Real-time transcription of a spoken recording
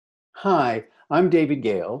Hi, I'm David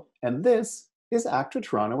Gale, and this is ACTRA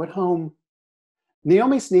Toronto at Home.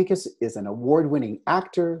 Naomi Snieckus is an award-winning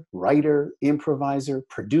actor, writer, improviser,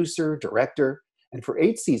 producer, director, and for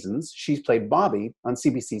 8 seasons, she's played Bobby on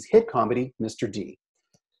CBC's hit comedy, Mr. D.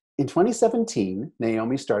 In 2017,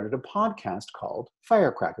 Naomi started a podcast called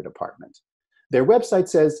Firecracker Department. Their website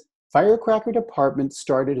says, Firecracker Department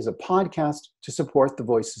started as a podcast to support the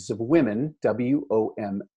voices of women,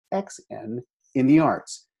 WOMXN, in the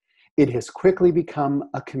arts. It has quickly become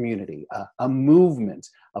a community, a movement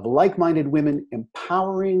of like-minded women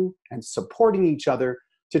empowering and supporting each other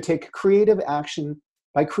to take creative action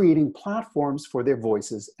by creating platforms for their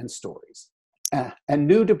voices and stories. And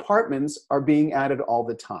new departments are being added all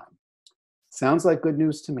the time. Sounds like good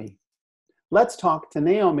news to me. Let's talk to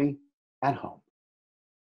Naomi at home.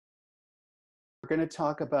 We're going to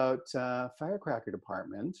talk about Firecracker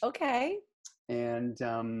Department. Okay.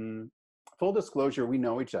 And full disclosure, we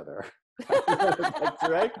know each other. That's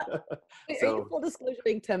right. Wait, are you full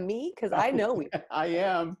disclosuring to me? Because I know we. I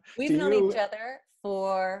am. We've known each other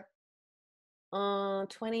for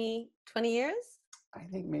 20 years? I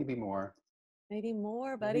think maybe more. Maybe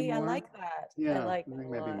more, buddy. Maybe more. I like that. Yeah, I like I that think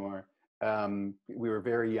a maybe lot. more. We were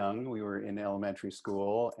very young. We were in elementary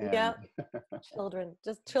school. And Yeah. Children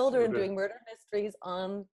doing murder mysteries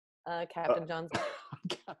on Captain John's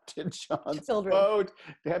Captain John's Children. boat.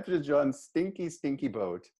 Captain John's stinky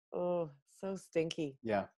boat. Oh, so stinky.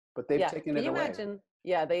 Yeah, but they've taken it away. Can you imagine?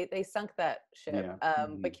 Yeah, they sunk that ship. Yeah.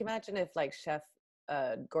 But can you imagine if like Chef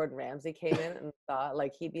Gordon Ramsay came in and thought,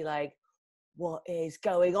 like, he'd be like, "What is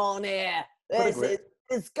going on here? This is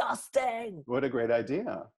disgusting." What a great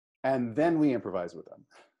idea. And then we improvise with them.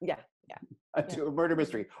 Yeah. To a murder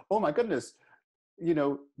mystery. Oh my goodness. You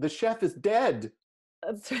know, the chef is dead.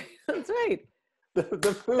 That's right. The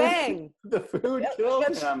food. Bang. The food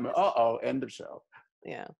killed him. Uh-oh, end of show.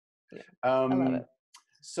 Yeah. I love it.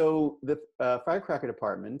 So the Firecracker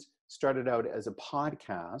Department started out as a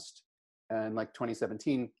podcast in like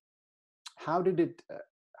 2017. How did it evolve?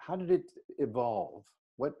 How did it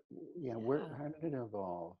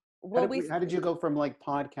evolve? Well, how did you go from like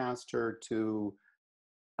podcaster to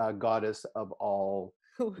goddess of all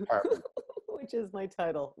departments? Which is my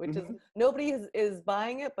title, which is nobody is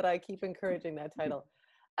buying it, but I keep encouraging that title.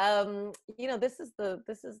 This is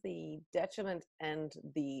the detriment and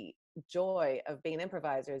the joy of being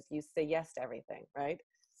improvisers. You say yes to everything, right?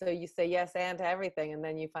 So you say yes and to everything, and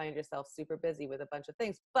then you find yourself super busy with a bunch of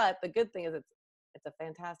things. But the good thing is it's a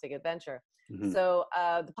fantastic adventure. So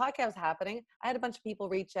the podcast was happening. I had a bunch of people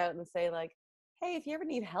reach out and say like, hey, if you ever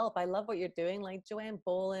need help, I love what you're doing. Like Joanne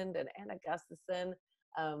Boland and Anna Gustafson.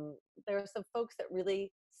 There are some folks that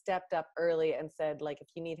really stepped up early and said, like, if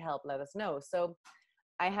you need help, let us know. So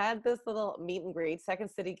I had this little meet and greet. Second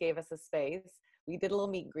City gave us a space. We did a little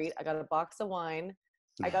meet and greet. I got a box of wine.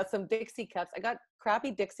 I got some Dixie cups. I got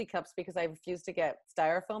crappy Dixie cups because I refused to get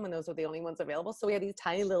styrofoam, and those were the only ones available. So we had these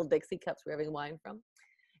tiny little Dixie cups we were having wine from.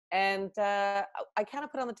 And I kind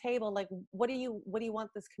of put on the table, like, what do you want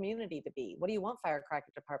this community to be? What do you want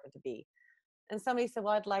Firecracker Department to be? And somebody said,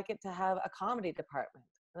 well, I'd like it to have a comedy department.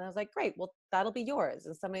 And I was like, great, well, that'll be yours.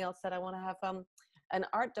 And somebody else said, I want to have an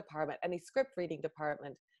art department and a script reading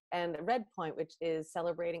department and Red Point, which is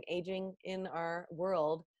celebrating aging in our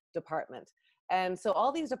world department. And so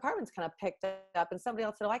all these departments kind of picked up, and somebody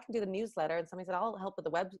else said, oh, I can do the newsletter. And somebody said, I'll help with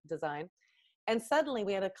the web design. And suddenly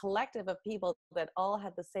we had a collective of people that all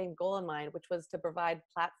had the same goal in mind, which was to provide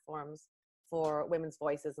platforms for women's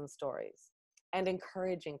voices and stories, and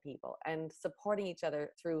encouraging people and supporting each other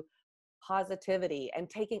through positivity and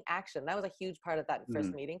taking action. That was a huge part of that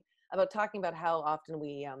first meeting, about talking about how often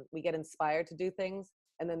we get inspired to do things,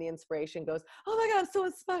 and then the inspiration goes, oh my God, I'm so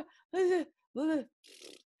inspired.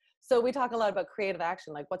 So we talk a lot about creative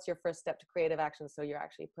action, like what's your first step to creative action, so you're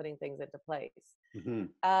actually putting things into place.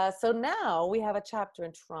 So now we have a chapter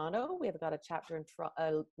in Toronto. We've got a chapter in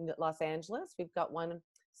Los Angeles. We've got one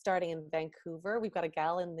starting in Vancouver. We've got a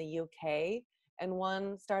gal in the UK and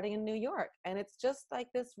one starting in New York. And it's just like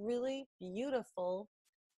this really beautiful,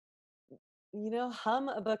 hum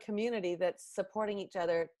of a community that's supporting each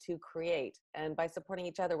other to create. And by supporting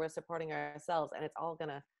each other, we're supporting ourselves. And it's all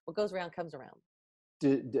what goes around comes around.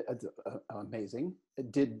 Amazing.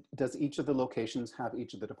 Does each of the locations have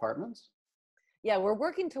each of the departments? Yeah, we're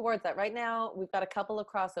working towards that. Right now, we've got a couple of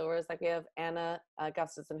crossovers. Like we have Anna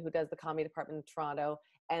Gustafson, who does the comedy department in Toronto,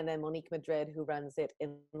 and then Monique Madrid, who runs it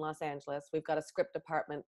in Los Angeles. We've got a script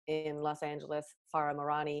department in Los Angeles, Farah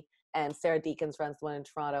Marani, and Sarah Deakins runs the one in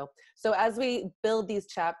Toronto. So as we build these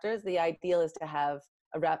chapters, the ideal is to have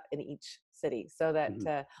a rep in each city, so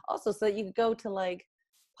that also so that you could go to like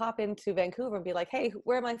pop into Vancouver and be like, hey,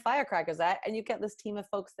 where are my firecrackers at? And you get this team of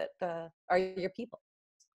folks that are your people.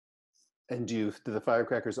 And do the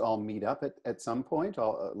firecrackers all meet up at some point?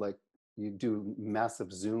 All like you do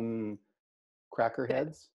massive Zoom cracker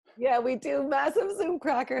heads? Yeah, we do massive Zoom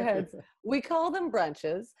cracker heads. We call them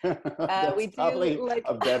brunches. That's We do probably like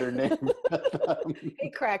a better name. hey,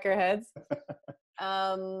 cracker heads.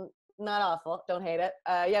 Not awful. Don't hate it.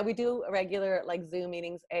 Yeah, we do regular like Zoom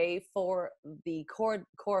meetings for the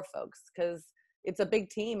core folks, because it's a big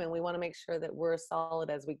team and we want to make sure that we're solid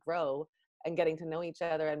as we grow and getting to know each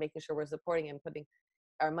other and making sure we're supporting and putting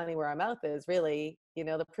our money where our mouth is. Really,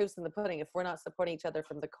 the proof's in the pudding. If we're not supporting each other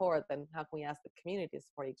from the core, then how can we ask the community to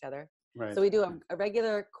support each other? Right. So we do a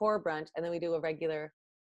regular core brunch, and then we do a regular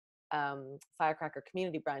firecracker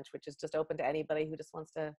community brunch, which is just open to anybody who just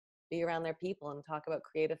wants to be around their people and talk about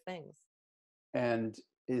creative things. And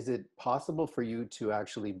is it possible for you to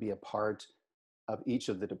actually be a part of each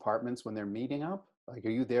of the departments when they're meeting up? Like, are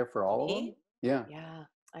you there for all of them? Yeah. Yeah,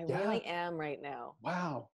 I really am right now.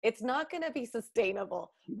 Wow. It's not going to be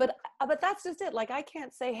sustainable, but that's just it. Like, I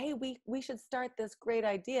can't say, hey, we should start this great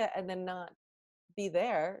idea and then not be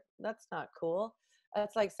there. That's not cool.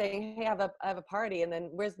 It's like saying, hey, I have a party, and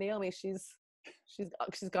then where's Naomi? She's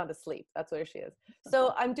gone to sleep. That's where she is.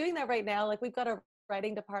 So I'm doing that right now. Like, we've got a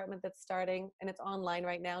writing department that's starting, and it's online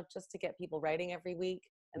right now just to get people writing every week,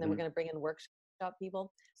 and then we're going to bring in workshop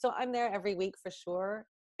people. So I'm there every week for sure.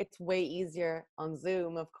 It's way easier on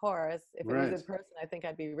Zoom, of course. If it was in person, I think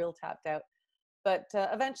I'd be real tapped out. But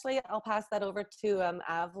eventually I'll pass that over to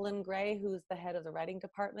Evelyn Gray, who's the head of the writing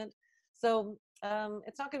department. So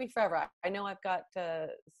it's not going to be forever. I know I've got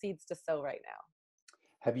seeds to sow right now.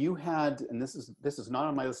 Have you had, and this is not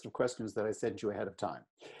on my list of questions that I sent you ahead of time.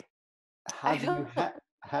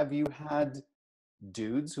 Have you had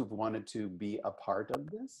dudes who've wanted to be a part of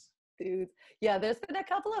this? Dudes. Yeah, there's been a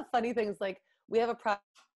couple of funny things. Like, we have a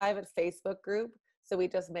private Facebook group, so we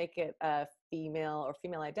just make it female or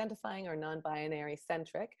female identifying or non-binary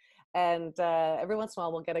centric. And every once in a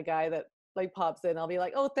while we'll get a guy that like pops in. I'll be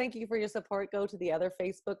like, oh, thank you for your support. Go to the other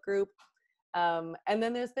Facebook group. And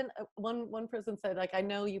then there's been one person said, like, I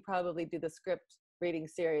know you probably do the script reading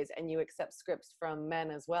series and you accept scripts from men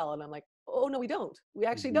as well. And I'm like, oh, no, we don't. We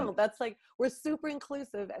actually don't. That's like, we're super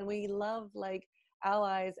inclusive and we love like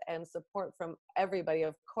allies and support from everybody,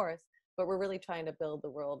 of course, but we're really trying to build the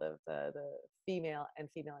world of the female and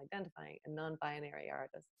female identifying and non-binary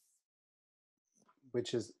artists.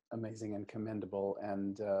 Which is amazing and commendable,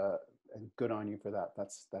 and good on you for that.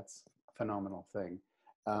 That's a phenomenal thing.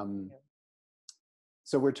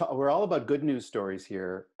 So we're all about good news stories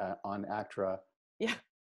here on ACTRA. Yeah.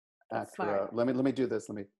 ACTRA. Let me do this.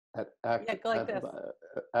 Let me go like this.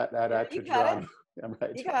 At ACTRA Toronto. I'm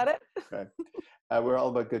right. You got it. Right. We're all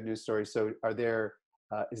about good news stories. So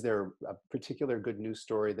is there a particular good news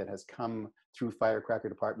story that has come through Firecracker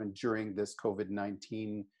Department during this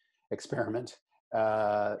COVID-19 experiment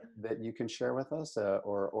that you can share with us,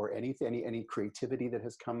 or anything, any creativity that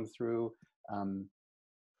has come through?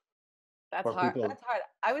 That's hard. That's hard.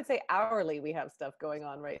 I would say hourly we have stuff going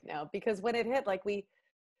on right now, because when it hit, like we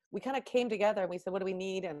kind of came together and we said, what do we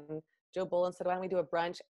need? And Joe Boland said, why don't we do a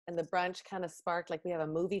brunch? And the brunch kind of sparked, like, we have a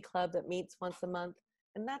movie club that meets once a month.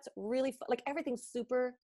 And that's really fun. Like, everything's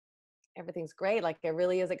great. Like, it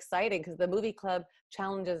really is exciting because the movie club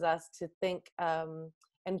challenges us to think and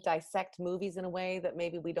dissect movies in a way that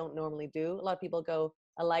maybe we don't normally do. A lot of people go,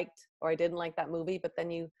 I liked or I didn't like that movie, but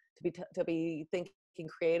then to be thinking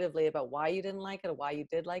creatively about why you didn't like it or why you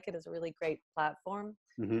did like it is a really great platform.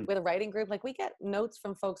 With a writing group, like, we get notes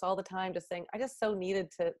from folks all the time just saying, I just so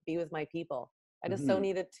needed to be with my people. I just so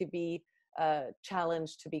needed to be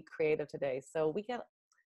challenged to be creative today. So we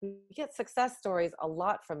get success stories a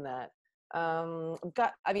lot from that. And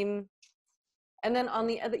then on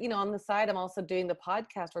the other, on the side, I'm also doing the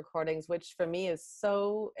podcast recordings, which for me is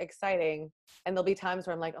so exciting. And there'll be times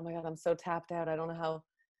where I'm like, oh my God, I'm so tapped out. I don't know how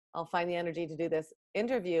I'll find the energy to do this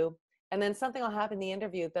interview. And then something will happen in the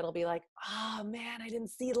interview that'll be like, oh man, I didn't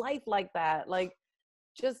see life like that. Like,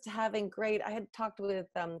 just having great, I had talked with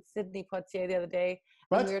Sydney Poitier the other day.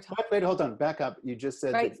 What? We were wait, hold on, back up. You just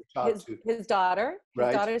said right. that you talked to his daughter. His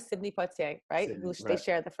right. daughter is Sydney Poitier, right? Sydney, They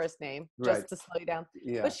share the first name, just to slow you down.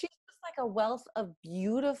 Yeah. But she's just like a wealth of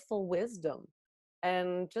beautiful wisdom.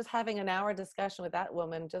 And just having an hour discussion with that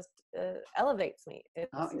woman just elevates me.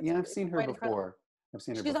 Yeah, I've seen her before.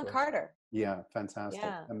 She's on Carter. Yeah, fantastic.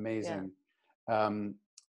 Yeah. Amazing. Yeah.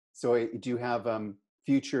 So do you have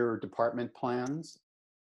future department plans?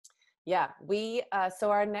 Yeah, so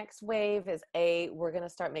our next wave is we're going to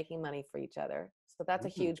start making money for each other. So that's a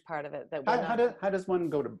Mhm. huge part of it that we're not. How does one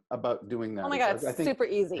go about doing Oh that? my God, I it's think, super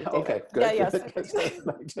easy, okay, David. Yeah, good. yeah, super Because easy. I'd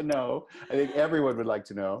like to know. I think everyone would like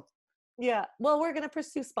to know. Yeah. Well, we're going to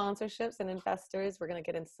pursue sponsorships and investors. We're going to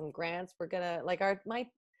get into some grants. We're going to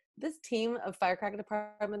like this team of Firecracker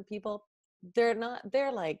Department people, they're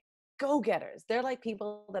like go-getters. They're like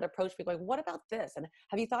people that approach me going, what about this? And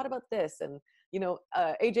have you thought about this? And,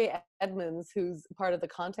 AJ Edmonds, who's part of the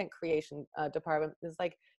content creation department, is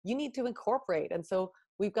like, you need to incorporate. And so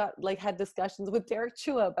we've got like had discussions with Derek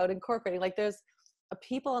Chua about incorporating. Like there's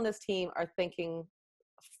people on this team are thinking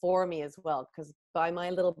for me as well, because by my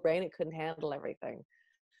little brain, it couldn't handle everything.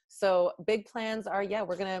 So big plans are, yeah,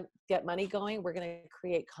 we're going to get money going. We're going to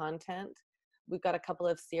create content. We've got a couple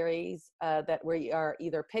of series that we are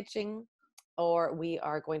either pitching or we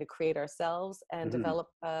are going to create ourselves and develop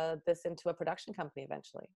this into a production company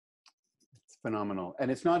eventually. It's phenomenal.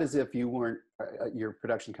 And it's not as if you weren't, your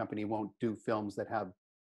production company won't do films that have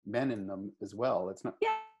men in them as well. It's not.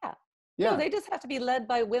 Yeah. Yeah. No, they just have to be led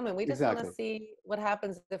by women. We just want Exactly. to see what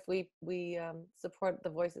happens if we support the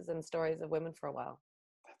voices and stories of women for a while.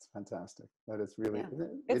 That's fantastic. That is really, Yeah.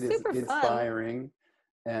 it It's is super fun. inspiring.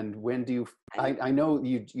 And when do you, I know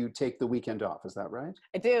you take the weekend off, is that right?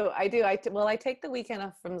 I do. I take the weekend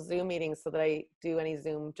off from Zoom meetings so that I do any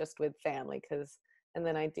Zoom just with family, and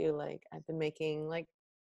then I do I've been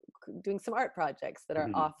doing some art projects that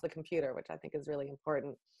are off the computer, which I think is really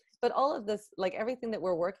important. But all of this, like everything that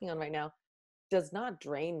we're working on right now, does not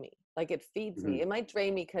drain me. Like it feeds me. It might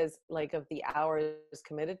drain me because of the hours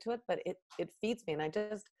committed to it, but it feeds me. And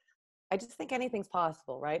I just think anything's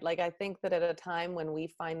possible, right? Like I think that at a time when we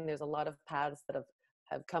find there's a lot of paths that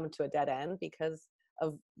have come to a dead end because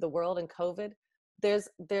of the world and COVID,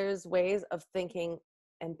 there's ways of thinking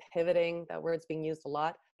and pivoting. That word's being used a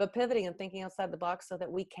lot, but pivoting and thinking outside the box so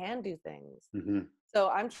that we can do things. So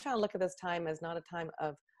I'm trying to look at this time as not a time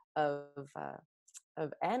of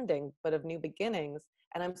ending, but of new beginnings.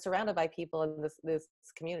 And I'm surrounded by people in this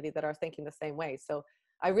community that are thinking the same way. So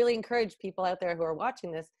I really encourage people out there who are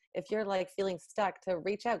watching this, if you're feeling stuck, to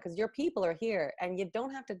reach out, because your people are here and you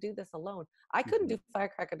don't have to do this alone. I couldn't do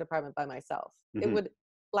Firecracker Department by myself. It would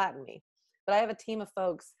flatten me. But I have a team of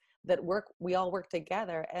folks that we all work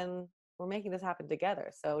together and we're making this happen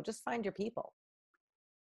together. So just find your people.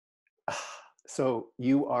 So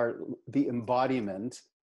you are the embodiment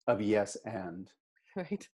of yes and.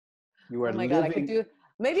 Right. You are oh my living, God, I could do,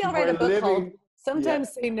 maybe I'll write a book called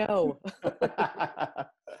Sometimes Say No.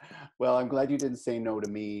 Well, I'm glad you didn't say no to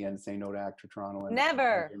me and say no to ACTRA Toronto and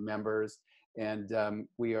Never. your members. And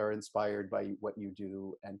we are inspired by what you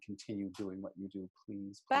do and continue doing what you do.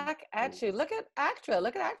 Please. Back at you. Look at ACTRA.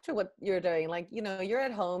 Look at ACTRA, what you're doing. You're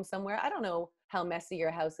at home somewhere. I don't know how messy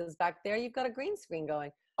your house is back there. You've got a green screen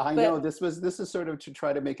going. I know this is sort of to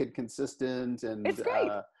try to make it consistent. And it's great.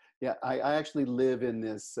 Yeah, I actually live in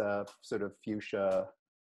this sort of fuchsia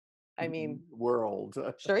world.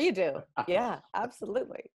 Sure you do. Yeah,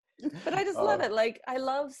 absolutely. But I just love it. I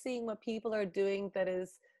love seeing what people are doing that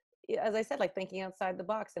is, as I said, thinking outside the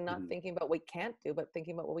box and not thinking about what we can't do, but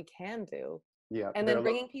thinking about what we can do. Yeah. And then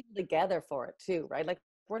bringing people together for it too, right?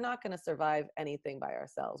 We're not going to survive anything by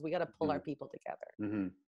ourselves. We got to pull our people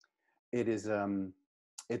together. It is,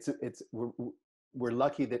 we're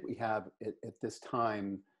lucky that we have at this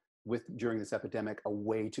time during this epidemic, a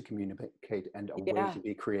way to communicate and a way to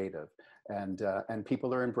be creative, and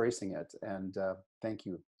people are embracing it. And thank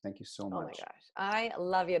you so much. Oh my gosh, I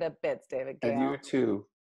love you to bits, David Gale. And you too.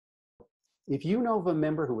 If you know of a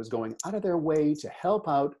member who is going out of their way to help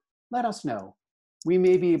out, let us know. We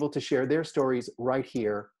may be able to share their stories right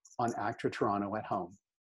here on ACTRA Toronto at Home.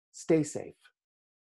 Stay safe.